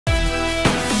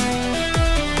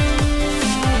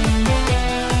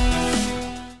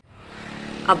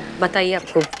अब बताइए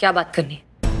आपको क्या बात करनी है?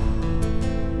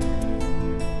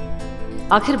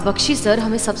 आखिर बख्शी सर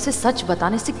हमें सबसे सच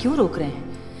बताने से क्यों रोक रहे हैं?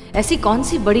 ऐसी कौन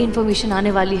सी बड़ी इंफॉर्मेशन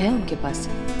आने वाली है उनके पास?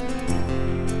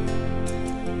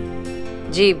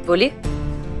 जी बोलिए।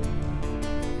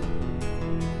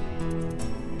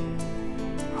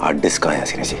 हार्ड डिस्क कहाँ है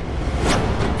हसीना जी?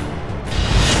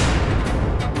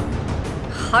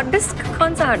 Hard disk?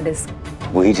 कौन सा हार्ड डिस्क?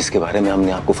 वही जिसके बारे में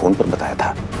हमने आपको फोन पर बताया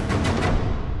था।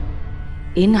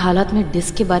 इन हालात में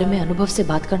डिस्क के बारे में अनुभव से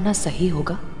बात करना सही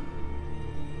होगा?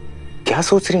 क्या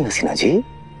सोच रही हैं हसीना जी?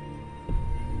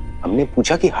 हमने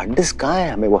पूछा कि हार्ड डिस्क कहाँ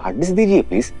है, हमें वो हार्ड डिस्क दीजिए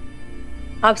प्लीज।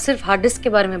 आप सिर्फ हार्ड डिस्क के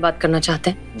बारे में बात करना चाहते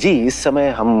हैं? जी, इस समय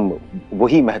हम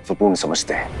वही महत्वपूर्ण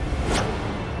समझते हैं।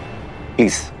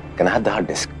 Please can I have the hard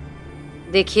disk?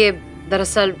 देखिए,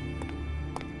 दरअसल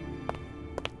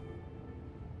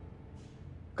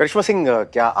करिश्मा सिंह,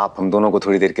 क्या आप हम दोनों को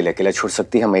थोड़ी देर के लिए अकेला छोड़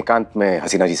सकती हैं? हम एकांत में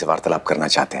हसीना जी से वार्तालाप करना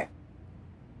चाहते हैं।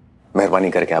 मेहरबानी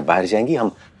करके आप बाहर जाएंगी,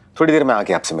 हम थोड़ी देर में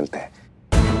आके आपसे मिलते हैं।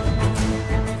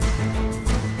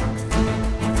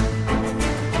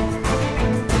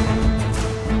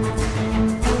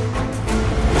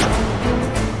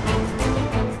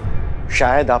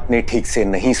 शायद आपने ठीक से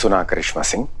नहीं सुना करिश्मा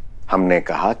सिंह। हमने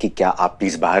कहा कि क्या आप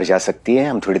प्लीज बाहर जा सकती हैं,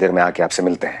 हम थोड़ी देर में आके आपसे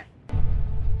मिलते हैं।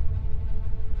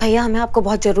 भैया, हमें आपको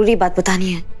बहुत जरूरी बात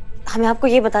बतानी है। हमें आपको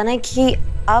ये बताना है कि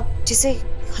आप जिसे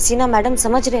हसीना मैडम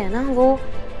समझ रहे हैं ना,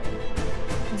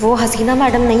 वो हसीना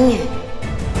मैडम नहीं है।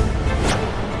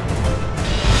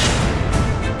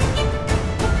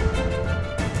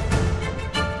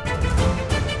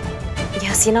 ये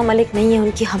हसीना मलिक नहीं है,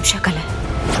 उनकी हमशक्ल है।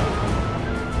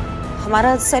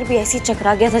 हमारा सर भी ऐसे ही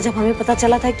चकरा गया था जब हमें पता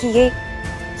चला था कि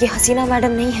ये हसीना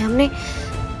मैडम नहीं है। हमने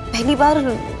पहली बार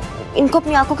इनको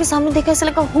अपनी आंखों के सामने देखा, ऐसा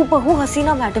लगा हूबहू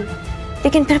हसीना मैडम।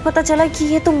 लेकिन फिर पता चला कि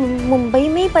ये तो मुंबई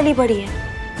में ही पली बड़ी है,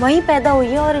 वहीं पैदा हुई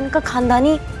है और इनका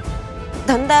खानदानी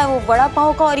धंधा है वो वड़ा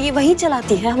पाव का, और ये वहीं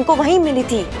चलाती है। हमको वहीं मिली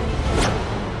थी।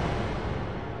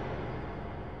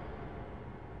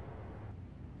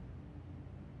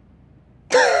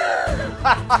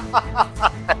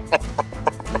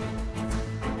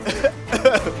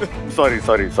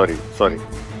 सॉरी।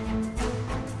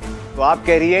 तो आप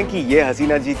कह रही हैं कि ये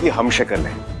हसीना जी की हमशक्ल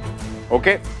है?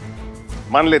 ओके,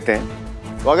 मान लेते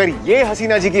हैं। तो अगर ये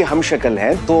हसीना जी की हमशक्ल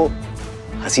है तो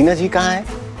हसीना जी कहाँ है?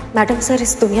 मैडम सर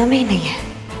इस दुनिया में ही नहीं है।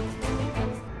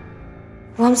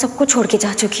 वो हम सबको छोड़ के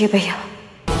जा चुकी है भैया।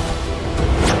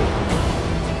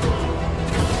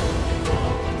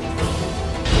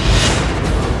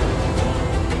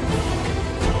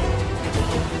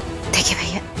 देखिए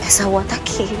भैया, ऐसा हुआ था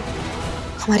कि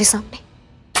हमारे सामने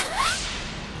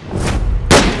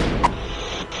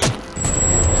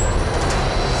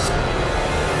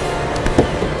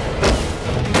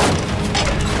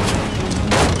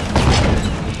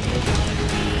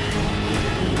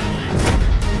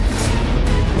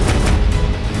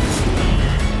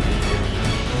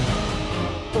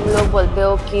बोलते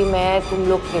हो कि मैं तुम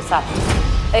लोग के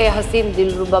साथ ए हसीन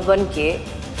दिलरुबा बन के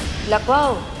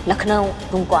लखनऊ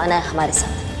तुमको आना है हमारे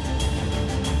साथ।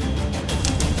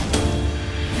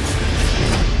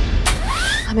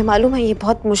 हमें मालूम है ये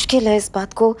बहुत मुश्किल है इस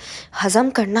बात को हजम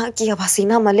करना कि अब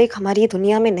हसीना मलिक हमारी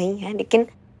दुनिया में नहीं है, लेकिन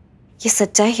ये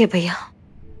सच्चाई है भैया।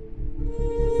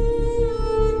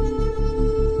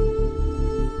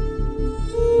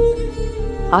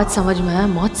 आज समझ में आया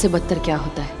मौत से बदतर क्या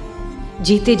होता है।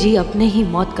 जीते जी अपने ही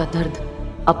मौत का दर्द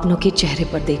अपनों के चेहरे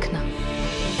पर देखना।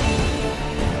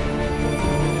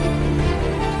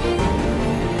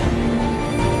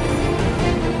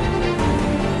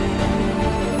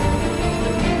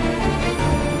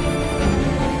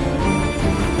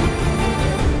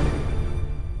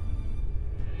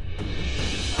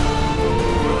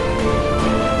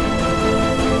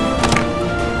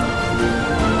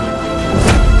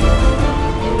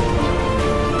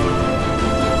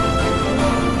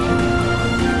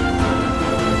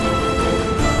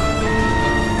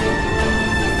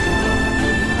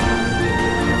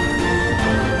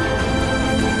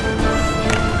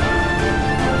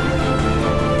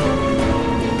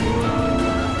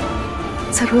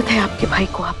 जरूरत है आपके भाई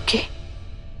को, आपके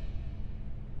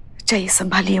चाहिए,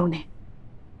 संभालिए उन्हें।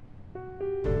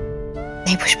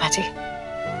 नहीं पुष्पा जी,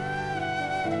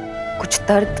 कुछ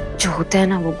दर्द जो होते हैं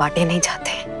ना वो बांटे नहीं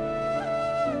जाते,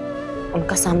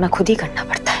 उनका सामना खुद ही करना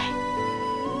पड़ता है,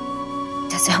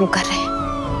 जैसे हम कर रहे हैं।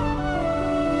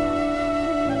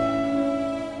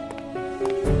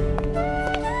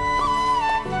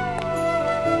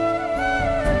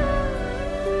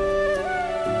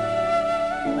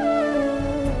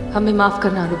 हमें माफ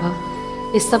करना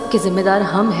अनुभव, इस सब के जिम्मेदार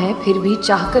हम हैं, फिर भी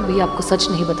चाहकर भी आपको सच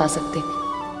नहीं बता सकते।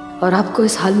 और आपको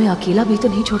इस हाल में अकेला भी तो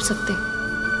नहीं छोड़ सकते।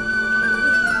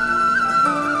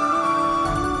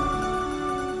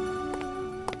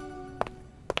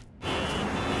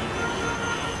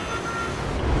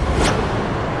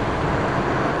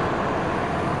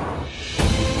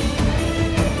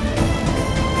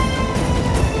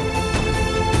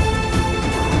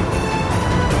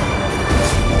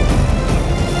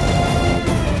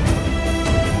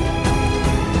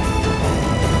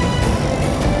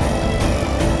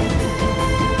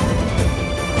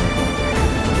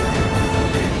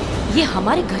 ये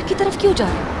हमारे घर की तरफ क्यों जा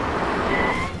रहे हैं?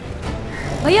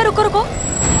 भैया रुको रुको।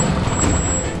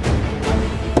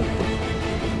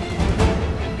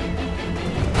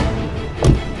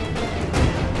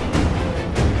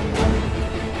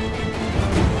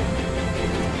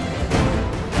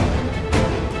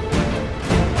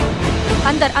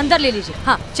 अंदर अंदर ले लीजिए।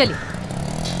 हाँ चलिए,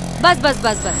 बस बस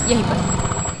बस बस यहीं पर।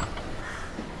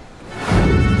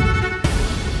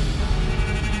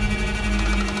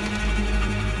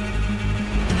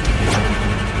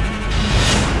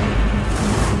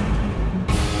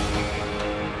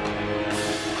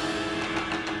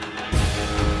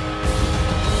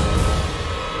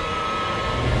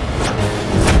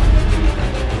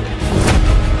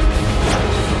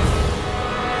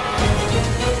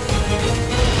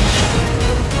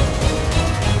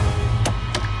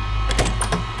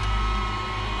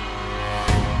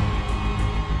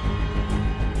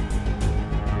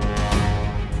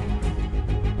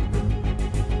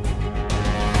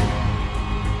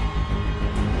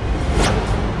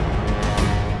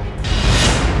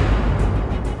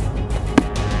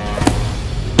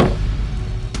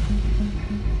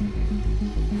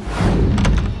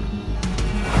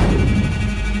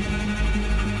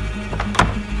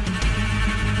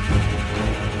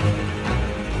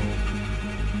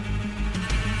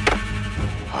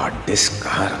 डिस्क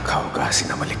कहाँ रखा होगा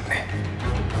हसीना मलिक ने?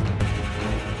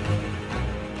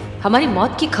 हमारी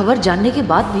मौत की खबर जानने के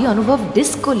बाद भी अनुभव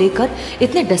डिस्क को लेकर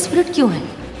इतने डेस्परेट क्यों हैं?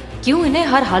 क्यों इन्हें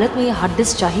हर हालत में ये हार्ड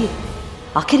डिस्क चाहिए?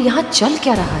 आखिर यहाँ चल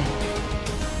क्या रहा है?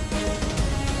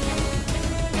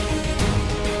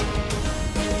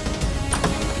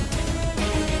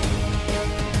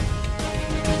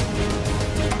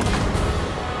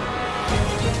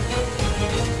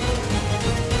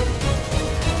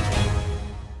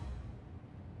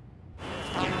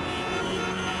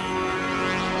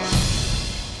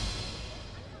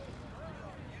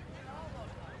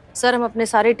 सर हम अपने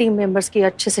सारे टीम मेंबर्स की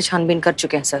अच्छे से छानबीन कर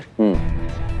चुके हैं सर।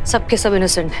 सबके सब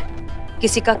इनोसेंट हैं,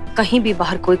 किसी का कहीं भी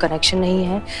बाहर कोई कनेक्शन नहीं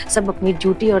है। सब अपनी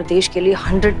ड्यूटी और देश के लिए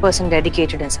 100%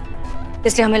 डेडिकेटेड है सर।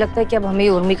 इसलिए हमें लगता है कि अब हमें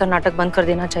उर्मी का नाटक बंद कर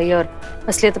देना चाहिए और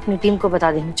असलियत अपनी टीम को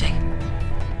बता देनी चाहिए।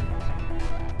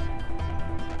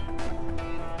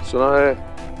 सुना है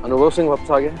अनुभव सिंह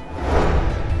वापस आ गया?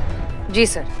 जी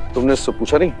सर। तुमने उससे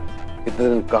पूछा नहीं इतने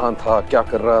दिन कहाँ था, क्या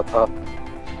कर रहा था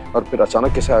और फिर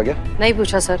अचानक कैसे आ गया? नहीं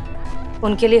पूछा सर,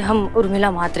 उनके लिए हम उर्मिला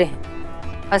मात्रे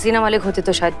हैं। हसीना मलिक होते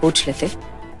तो शायद पूछ लेते,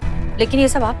 लेकिन ये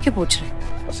सब आप क्यों पूछ रहे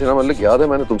हैं? हसीना मलिक, याद है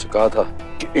मैंने तुमसे कहा था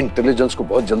कि इंटेलिजेंस को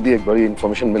बहुत जल्दी एक बड़ी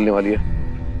इंफॉर्मेशन मिलने वाली है।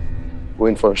 वो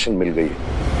इंफॉर्मेशन मिल गई है।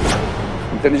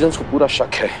 इंटेलिजेंस को पूरा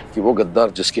शक है कि वो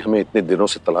गद्दार जिसकी हमें इतने दिनों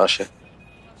से तलाश है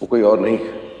वो कोई और नहीं,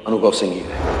 अनुभव सिंह ही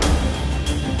है।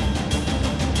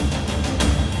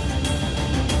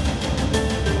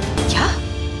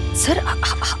 सर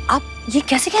आप ये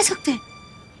कैसे कह सकते हैं?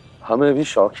 हमें भी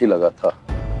शौक ही लगा था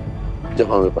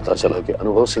जब हमें पता चला कि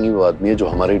अनुभव सिंह ही वो आदमी है जो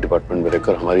हमारे डिपार्टमेंट में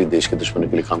रहकर हमारी देश के दुश्मनी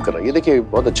के लिए काम कर रहा है। ये देखिए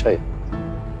बहुत अच्छा है।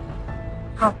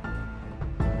 हाँ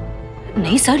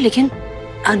नहीं सर, लेकिन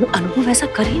अनुभव ऐसा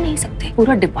कर ही नहीं सकते।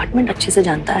 पूरा डिपार्टमेंट अच्छे से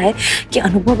जानता है कि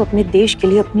अनुभव अपने देश के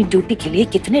लिए, अपनी ड्यूटी के लिए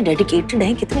कितने डेडिकेटेड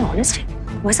हैं, कितने ऑनेस्ट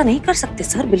हैं। वो ऐसा नहीं कर सकते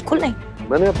सर, बिल्कुल नहीं।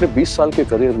 मैंने अपने 20 साल के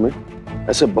करियर में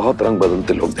ऐसे बहुत रंग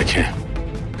बदलते लोग देखे हैं।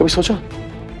 कभी सोचा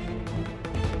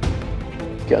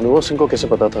कि अनुभव सिंह को कैसे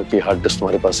पता था कि हार्ड डिस्क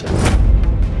तुम्हारे पास है?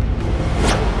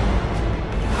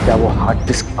 क्या वो हार्ड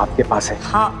डिस्क आपके पास है?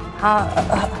 हाँ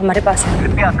हमारे पास है।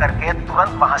 कृपया करके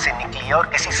तुरंत वहां से निकलिए और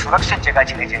किसी सुरक्षित जगह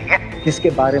चले जाइए जिसके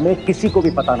बारे में किसी को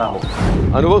भी पता ना हो।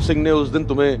 अनुभव सिंह ने उस दिन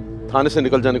तुम्हें थाने से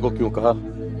निकल जाने को क्यों कहा?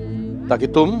 ताकि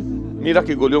तुम मीरा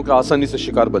की गोलियों का आसानी से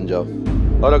शिकार बन जाओ,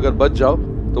 और अगर बच जाओ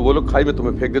तो वो लोग खाई में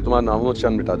तुम्हें फेंक दे, तुम्हारा नामो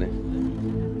निशान मिटा दें।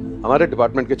 हमारे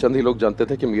डिपार्टमेंट के चंद ही लोग जानते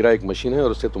थे कि मीरा एक मशीन है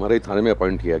और उसे तुम्हारे ही थाने में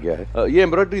अपॉइंट किया गया है। ये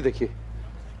एम्ब्रॉयडरी देखिए,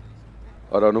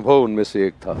 और अनुभव उनमें से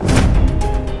एक था।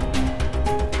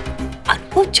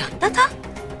 अनुभव जानता था?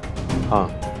 हाँ,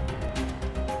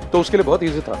 तो उसके लिए बहुत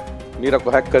इजी था मीरा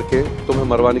को हैक करके तुम्हें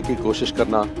मरवाने की कोशिश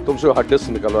करना, तुमसे हार्ड डिस्क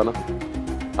निकलवाना।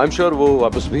 आई एम श्योर वो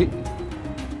वापस भी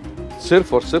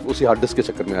सिर्फ और सिर्फ उसी हार्ड डिस्क के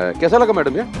चक्कर में आया। कैसा लगा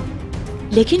मैडम ये?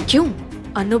 लेकिन क्यों?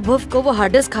 अनुभव को वो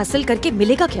हार्ड डिस्क हासिल करके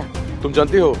मिलेगा क्या? तुम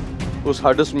जानती हो उस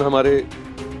हार्ड डिस्क में हमारे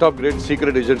टॉप ग्रेड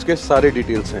सीक्रेट एजेंट्स के सारे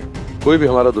डिटेल्स हैं। कोई भी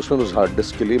हमारा दुश्मन उस हार्ड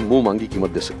डिस्क के लिए मुंह मांगी कीमत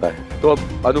दे सकता है। तो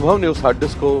अब अनुभव ने उस हार्ड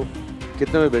डिस्क को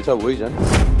कितने में बेचा वही जाने।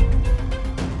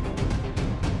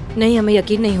 नहीं, हमें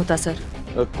यकीन नहीं होता सर।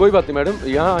 कोई बात नहीं मैडम,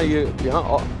 यहाँ आइए, यहाँ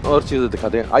और चीजें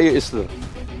दिखाते हैं। आइए इस तरह,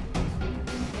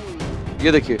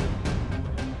 ये देखिए।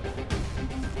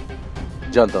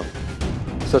 जानता हूँ,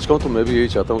 सच कहूं तो मैं भी यही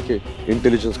चाहता हूँ कि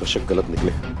इंटेलिजेंस का शक गलत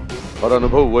निकले और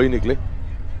अनुभव वही निकले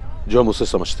जो हम उसे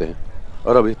समझते हैं।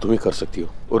 और अभी तुम ही कर सकती हो,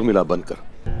 उर्मिला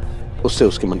बनकर उससे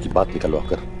उसके मन की बात निकलवा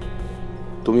कर।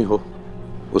 तुम ही हो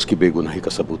उसकी बेगुनाही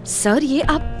का सबूत। सर ये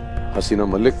आप हसीना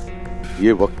मलिक,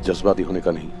 ये वक्त जज्बाती होने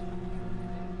का नहीं,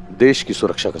 देश की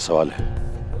सुरक्षा का सवाल है।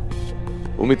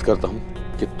 उम्मीद करता हूं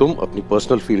कि तुम अपनी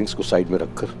पर्सनल फीलिंग्स को साइड में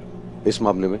रखकर इस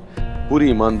मामले में पूरी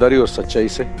ईमानदारी और सच्चाई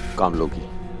से काम लोगी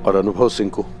और अनुभव सिंह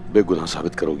को बेगुनाह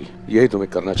साबित करोगी। यही तुम्हें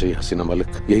करना चाहिए हसीना मलिक,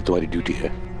 यही तुम्हारी ड्यूटी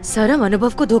है। सर हम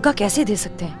अनुभव को धोखा कैसे दे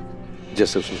सकते हैं?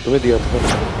 जैसे उसने तुम्हें दिया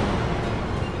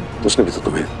था, उसने भी तो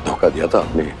तुम्हें धोखा दिया था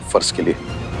अपने फर्ज के लिए।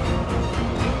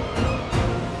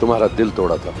 तुम्हारा दिल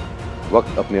तोड़ा था।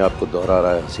 वक्त अपने आप को दोहरा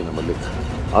रहा है हसीना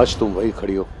मलिक। आज तुम वही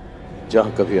खड़ी हो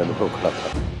जहां कभी अनुभव खड़ा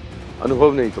था।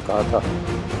 अनुभव ने ही तो कहा था,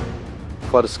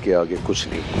 फर्ज के आगे कुछ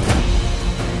नहीं,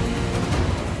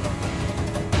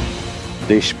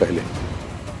 देश पहले,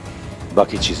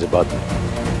 बाकी चीजें बाद में।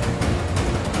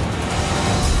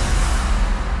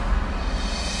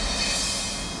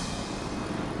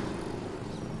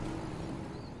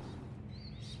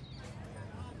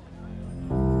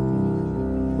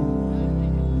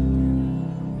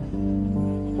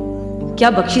 क्या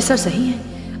बख्शी सर सही है?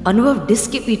 अनुभव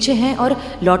डिस्क के पीछे हैं और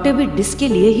लौटे भी डिस्क के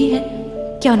लिए ही है।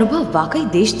 क्या अनुभव वाकई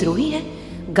देशद्रोही है,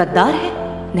 गद्दार है?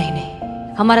 नहीं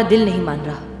नहीं, हमारा दिल नहीं मान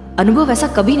रहा। अनुभव ऐसा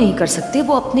कभी नहीं कर सकते।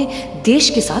 वो अपने देश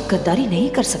के साथ गद्दारी नहीं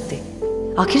कर सकते।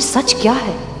 आखिर सच क्या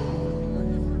है?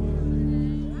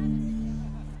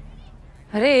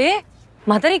 अरे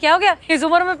मातारी, क्या हो गया? इस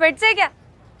उम्र में पेट से क्या?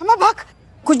 अम्मा भाग,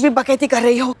 कुछ भी बकैती कर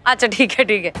रही हो। अच्छा ठीक है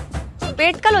ठीक है।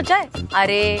 पेट का लोचा है?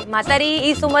 अरे मातारी,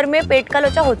 इस उम्र में पेट का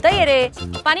लोचा होता ही है रे।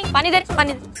 पानी पानी दे,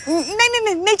 पानी दे। नहीं नहीं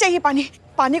नहीं, नहीं चाहिए पानी।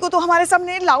 पानी को तो हमारे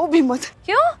सामने लाओ भी मत।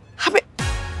 क्यों? हमें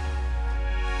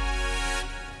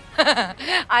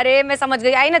अरे मैं समझ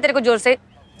गई। आई ना तेरे को जोर से।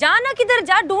 जा ना, किधर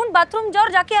जा, ढूंढ, बाथरूम जा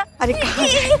और जाके आ। अरे कहाँ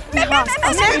जाए?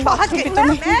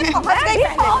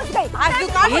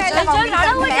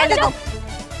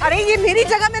 अरे ये मेरी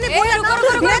जगह, मैंने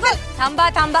बोला। थांबा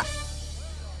थांबा।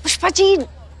 पुष्पा जी,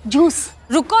 जूस।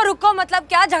 रुको रुको, मतलब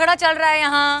क्या झगड़ा चल रहा है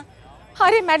यहाँ?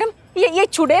 अरे मैडम, ये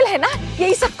चुड़ैल है ना,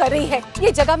 यही सब कर रही है।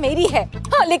 ये जगह मेरी है,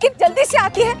 हाँ, लेकिन जल्दी से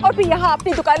आती है और फिर यहाँ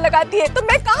अपनी दुकान लगाती है। तो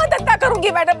मैं कहाँ धंधा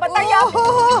करूँगी मैडम, बताइए आप।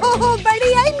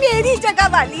 बड़ी आई मेरी जगह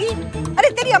वाली। अरे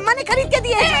तेरी अम्मा ने खरीद के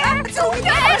दिए हैं।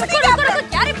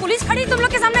 क्या रे, पुलिस खड़ी तुम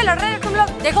लोग के सामने लड़ रहे हैं तुम लोग?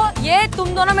 देखो, ये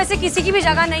तुम दोनों में से किसी की भी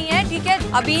जगह नहीं है, ठीक है?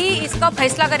 अभी इसका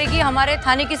फैसला करेगी हमारे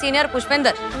थाने की सीनियर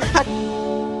पुष्पेंद्र।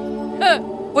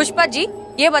 पुष्पा जी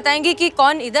ये बताएंगी कि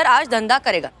कौन इधर आज धंधा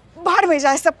करेगा। बाहर में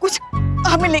जाए सब कुछ,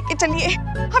 हमें लेके चलिए,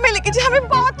 हमें लेके जाए, हमें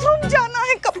बाथरूम जाना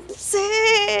है कब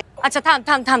से। अच्छा थाम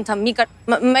थाम थाम थाम,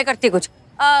 मैं करती कुछ।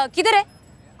 किधर है?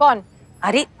 कौन?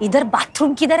 अरे इधर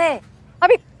बाथरूम किधर है?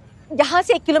 अभी यहाँ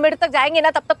से 1 किलोमीटर तक जाएंगे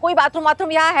ना, तब तक कोई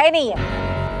बाथरूम यहाँ है नहीं है।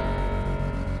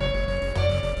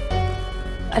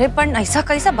 अरे पर ऐसा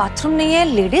कैसा बाथरूम नहीं है?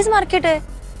 लेडीज मार्केट है,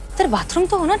 इधर बाथरूम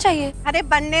तो होना चाहिए। अरे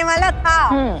बनने वाला था,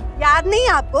 याद नहीं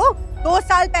आपको? 2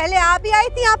 साल पहले आप ही आई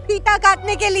थी आप फीता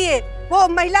काटने के लिए, वो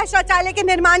महिला शौचालय के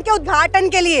निर्माण के उद्घाटन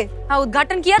के लिए। हाँ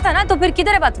उद्घाटन किया था ना, तो फिर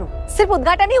किधर है बाथरूम? सिर्फ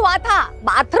उद्घाटन ही हुआ था,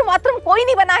 बाथरूम कोई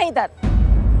नहीं बना है इधर।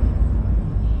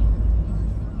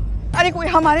 अरे कोई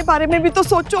हमारे बारे में भी तो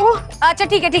सोचो। अच्छा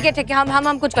ठीक है,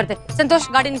 हम कुछ करते। संतोष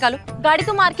गाड़ी निकालो। गाड़ी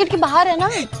तो मार्केट के बाहर है ना।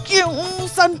 क्यों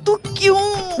संतु, क्यों?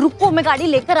 रुको, मैं गाड़ी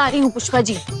लेकर आ रही हूँ पुष्पा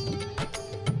जी।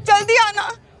 जल्दी आना।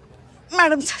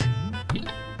 मैडम सर,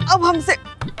 अब हमसे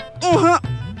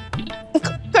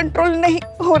कंट्रोल नहीं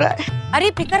हो रहा है। अरे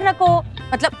फिक्र न करो,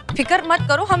 मतलब फिक्र मत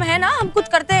करो, हम है ना, हम कुछ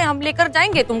करते हैं, हम लेकर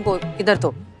जाएंगे तुमको किधर।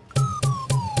 तो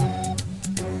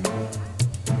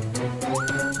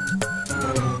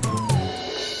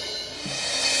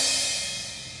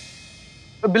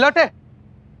बिलटे,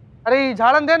 अरे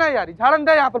झाड़न देना यार, झाड़न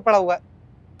दे, यहाँ पर पड़ा हुआ है।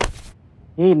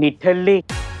 ये निठल्ली,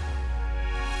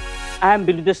 I am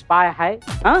Billu the spy है,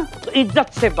 हाँ? तो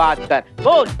इज्जत से बात कर।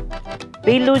 बोल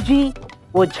बिल्लू जी,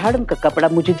 वो झाड़न का कपड़ा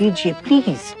मुझे दीजिए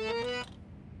प्लीज।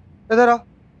 इधर आओ।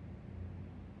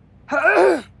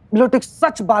 बिलटे,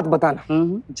 सच बात बताना,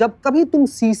 जब कभी तुम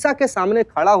शीशा के सामने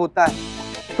खड़ा होता है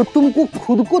तो तुमको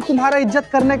खुद को तुम्हारा इज्जत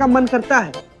करने का मन करता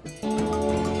है?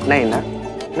 नहीं ना?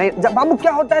 नहीं बाबू,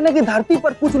 क्या होता है ना कि धरती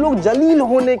पर कुछ लोग जलील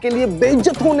होने के लिए,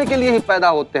 बेइज्जत होने के लिए ही पैदा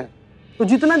होते हैं। तो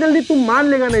जितना जल्दी तू मान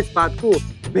लेगा ना इस बात को,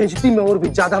 बेइज्जती में और भी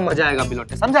ज्यादा मजा आएगा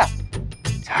बिलोटे, समझा?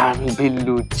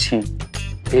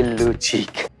 बिल्लू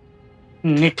चीक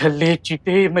निठल्ले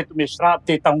चीते, मैं तुम्हें श्राप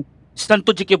देता हूँ,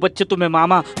 संतोष जी के बच्चे तुम्हें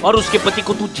मामा और उसके पति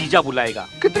को तू जीजा बुलाएगा।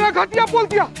 कितना घटिया बोल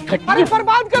दिया। अरे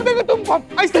बर्बाद कर देंगे तुमको।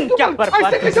 ऐसे क्या बर्बाद?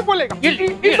 ऐसे कैसे बोलेगा?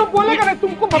 ये तो बोलेगा ना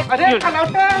तुमको। अरे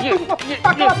तुमको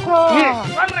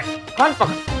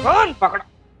कान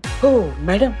पकड़ा। ओ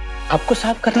मैडम, आपको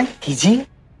साफ करना कीजिए।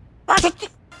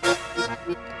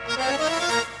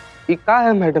 ये क्या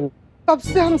है मैडम? तब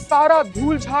से हम सारा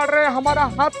धूल झाड़ रहे हैं, हमारा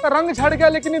हाथ का रंग झड़ गया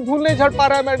लेकिन ये धूल नहीं झड़ पा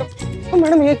रहा है मैडम। तो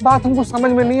मैडम एक बात हमको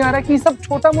समझ में नहीं आ रहा है कि सब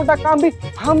छोटा मोटा काम भी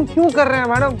हम क्यों कर रहे हैं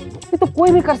मैडम? ये तो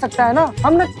कोई भी कर सकता है ना।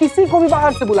 हम ना किसी को भी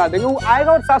बाहर से बुला देंगे, वो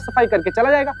आएगा और साफ सफाई करके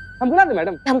चला जाएगा। हम बुला दें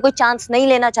मैडम? हम कोई चांस नहीं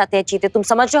लेना चाहते हैं चीते, तुम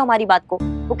समझ रहे हो हमारी बात को?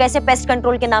 वो कैसे पेस्ट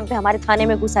कंट्रोल के नाम पे हमारे थाने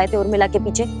में घुस आए थे उर्मिला के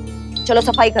पीछे। चलो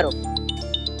सफाई करो।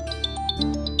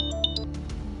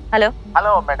 हेलो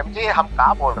मैडम जी, हम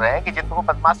कहाँ बोल रहे हैं कि जिन दो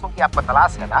बदमाशों की आपको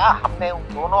तलाश है ना, हमने उन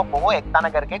दोनों को एकता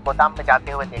नगर के गोदाम में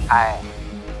जाते हुए देखा है।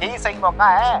 यही सही मौका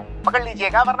है, पकड़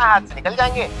लीजिएगा वरना हाथ से निकल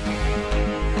जाएंगे।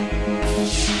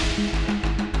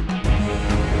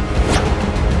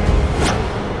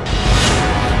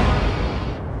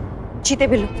 चीते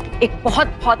बिल्लू, एक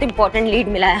बहुत इंपॉर्टेंट लीड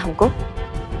मिला है हमको।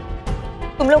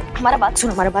 तुम लोग हमारा बात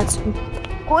सुनो।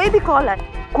 कोई भी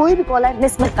कॉल है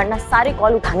मिस मत करना, सारे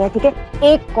कॉल उठाने हैं, ठीक है?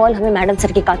 एक कॉल हमें मैडम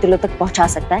सर के कातिलों तक पहुंचा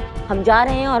सकता है। हम जा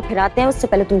रहे हैं और फिर आते हैं, उससे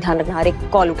पहले तुम ध्यान रखना, हर एक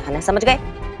कॉल उठाना है, समझ गए?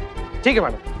 ठीक है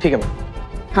मैडम, ठीक है मैडम।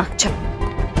 हाँ चलो।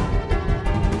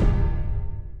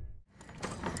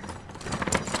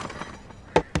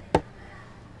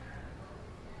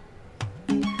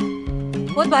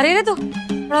 बहुत भारी रे तू,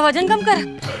 थोड़ा वजन कम कर।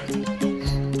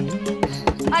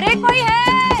 अरे कोई है?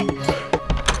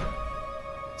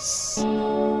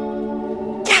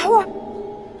 क्या हुआ?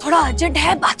 थोड़ा अर्जेंट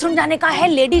है, बाथरूम जाने का है,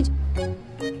 लेडीज।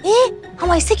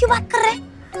 हम ऐसे क्यों बात कर रहे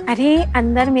हैं? अरे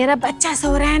अंदर मेरा बच्चा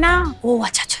सो रहा है ना। ओ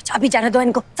अच्छा, अभी जाने दो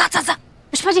इनको। सा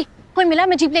पुष्पा जी, कोई मिला?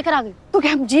 मैं जीप लेकर आ गई। तो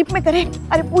क्या हम जीप में करें?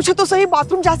 अरे पूछो तो सही,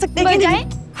 बाथरूम जा सकते हैं? जाए?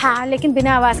 हाँ, लेकिन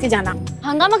बिना आवाज के जाना।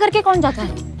 हंगामा करके कौन जाता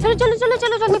है?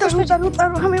 चलो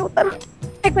उतारो हमें, उतारो।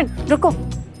 एक मिनट रुको।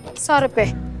 100 रुपए।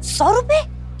 100 रुपए?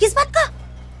 किस बात का?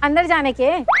 अंदर जाने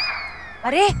के।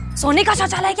 अरे सोने का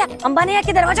शौचालय क्या अंबानी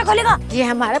आके दरवाजा खोलेगा? ये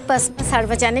हमारा पर्सनल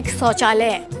सार्वजनिक शौचालय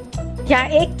है। यहाँ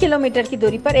 1 किलोमीटर की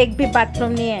दूरी पर एक भी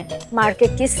बाथरूम नहीं है।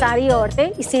 मार्केट की सारी औरतें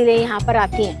इसीलिए यहाँ पर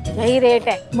आती हैं। यही रेट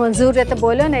है। मंजूर है तो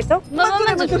बोलो, नहीं तो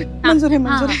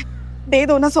मंजूर है। दे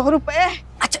दो ना 100 रुपए।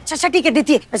 अच्छा ठीक है,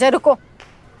 देती है। अच्छा रुको,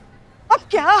 अब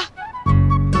क्या?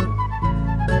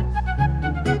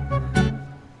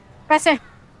 पैसे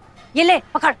ये ले,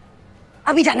 पकड़,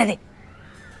 अभी जाने दे।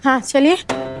 हाँ चलिए।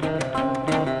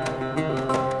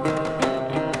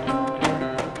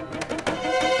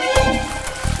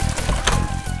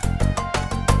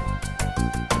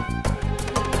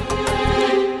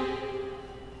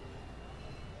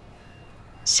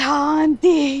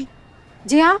 शांति।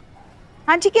 जी हाँ।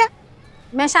 हाँ जी, क्या?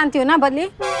 मैं शांति हूँ ना, बदली?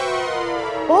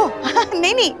 ओह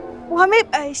नहीं, वो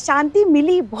हमें शांति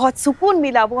मिली, बहुत सुकून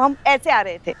मिला, वो हम ऐसे आ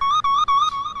रहे थे।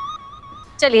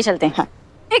 चलिए चलते हैं। हाँ।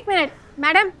 एक मिनट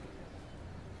मैडम,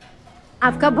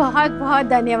 आपका बहुत बहुत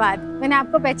धन्यवाद। मैंने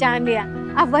आपको पहचान लिया।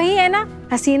 आप वही है ना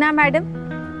हसीना मैडम?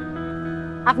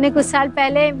 आपने कुछ साल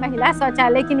पहले महिला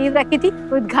शौचालय की नींव रखी थी,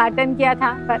 उद्घाटन किया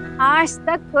था, पर आज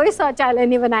तक कोई शौचालय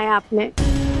नहीं बनाया आपने।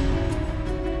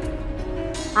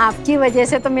 आपकी वजह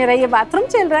से तो मेरा ये बाथरूम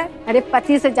चल रहा है। अरे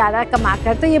पति से ज्यादा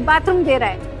कमाकर तो ये बाथरूम दे रहा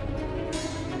है।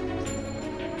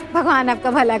 भगवान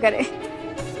आपका भला करे।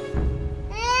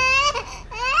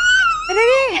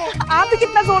 अरे आप भी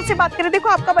कितना जोर से बात कर रहे, देखो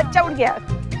आपका बच्चा उठ गया।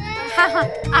 हाँ,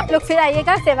 आप लोग फिर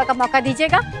आइएगा, सेवा का मौका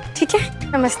दीजिएगा, ठीक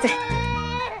है? नमस्ते।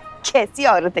 कैसी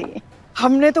औरत है ये?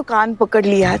 हमने तो कान पकड़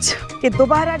लिया आज कि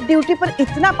दोबारा ड्यूटी पर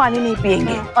इतना पानी नहीं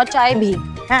पिएंगे। और चाय भी।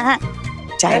 हाँ,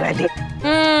 चाय वाली।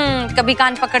 कभी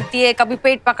कान पकड़ती है, कभी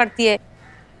पेट पकड़ती है।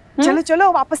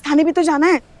 चलो वापस थाने भी तो जाना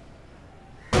है।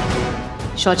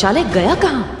 शौचालय गया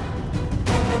कहाँ?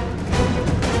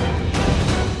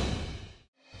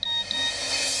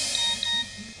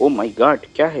 ओ माय गॉड,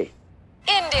 क्या है?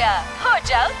 इंडिया हो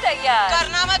जाओ तैयार,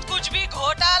 करना मत कुछ भी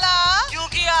घोटाला,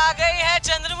 क्योंकि आ गई है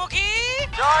चंद्रमुखी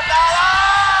घोटाला।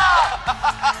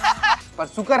 पर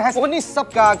शुक्र है सोनी सब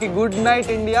का कि गुड नाइट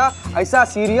इंडिया ऐसा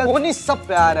सीरियल सोनी सब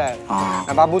पे आ रहा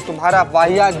है। बाबू तुम्हारा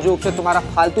वाहियात जोक से, तुम्हारा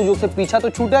फालतू जोक से पीछा तो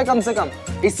छूटा है कम से कम।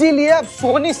 इसीलिए अब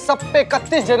सोनी सब पे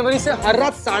 31 जनवरी से हर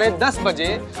रात 10:30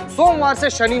 बजे सोमवार से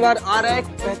शनिवार आ रहा है एक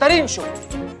बेहतरीन शो,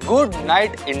 गुड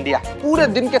नाइट इंडिया। पूरे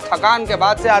दिन के थकान के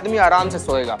बाद से आदमी आराम से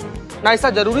सोएगा। ना ऐसा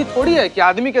जरूरी थोड़ी है कि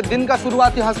आदमी के दिन का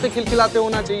शुरुआत ही हंसते खिलखिलाते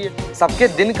होना चाहिए, सबके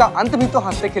दिन का अंत भी तो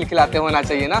हंसते खिलखिलाते होना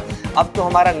चाहिए ना। अब तो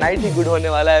हमारा नाइट ही गुड होने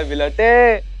वाला है बिलटे।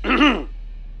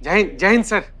 जय हिंद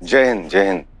सर। जय हिंद जय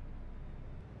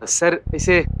हिंद। सर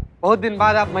इसे बहुत दिन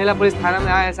बाद आप महिला पुलिस थाना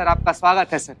में आए हैं सर, आपका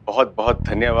स्वागत है सर। बहुत बहुत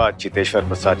धन्यवाद चितेश्वर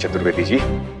प्रसाद चतुर्वेदी जी।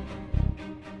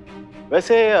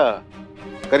 वैसे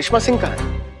करिश्मा सिंह कहाँ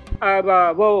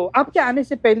है? वो आपके आने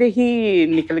से पहले ही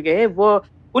निकल गए, वो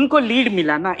उनको लीड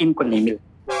मिला ना, इनको नहीं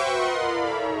मिला।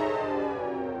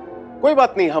 कोई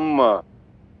बात नहीं, हम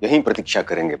यहीं प्रतीक्षा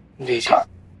करेंगे। जी जी।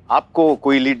 आपको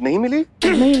कोई लीड नहीं मिली?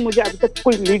 नहीं, मुझे अभी तक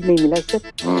कोई लीड नहीं मिला सर।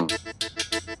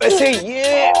 वैसे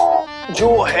ये जो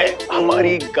है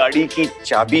हमारी गाड़ी की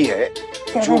चाबी है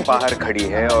जो बाहर खड़ी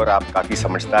है, और आप काफी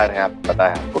समझदार हैं, आपको पता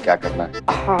है आपको क्या करना है।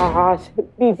 हाँ सर,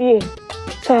 दीजिए,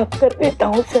 साफ कर देता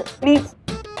हूँ sir, please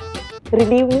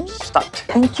relieve me.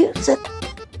 Thank you sir.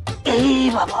 ए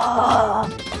बाबा,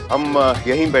 हम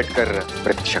यहीं बैठकर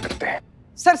प्रतीक्षा करते हैं।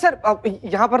 सर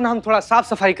यहाँ पर ना हम थोड़ा साफ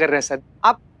सफाई कर रहे हैं सर,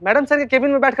 आप मैडम सर के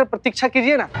केबिन में बैठकर प्रतीक्षा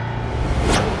कीजिए ना।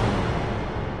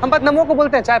 हम बदनमों को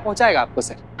बोलते हैं, चाय पहुंचाएगा आपको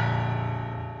सर।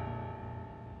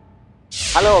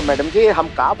 हेलो मैडम जी, हम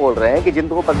कहाँ बोल रहे हैं कि जिन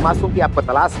दो बदमाशों की आपको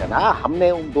तलाश है ना, हमने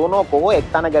उन दोनों को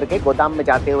एकता नगर के गोदाम में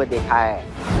जाते हुए देखा है।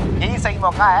 यही सही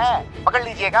मौका है, पकड़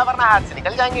लीजिएगा वरना हाथ से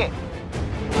निकल जाएंगे।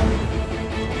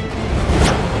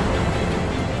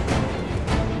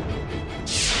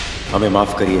 हमें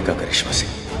माफ करिएगा करिश्मा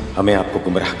सिंह, हमें आपको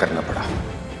गुमराह करना पड़ा।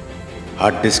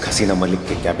 हार्ड डिस्क हसीना मलिक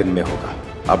के कैबिन में होगा,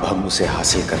 अब हम उसे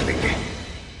हासिल कर लेंगे।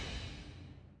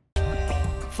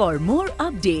 For more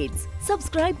updates,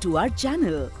 subscribe to our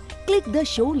channel, click the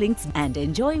show links and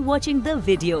enjoy watching the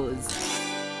videos.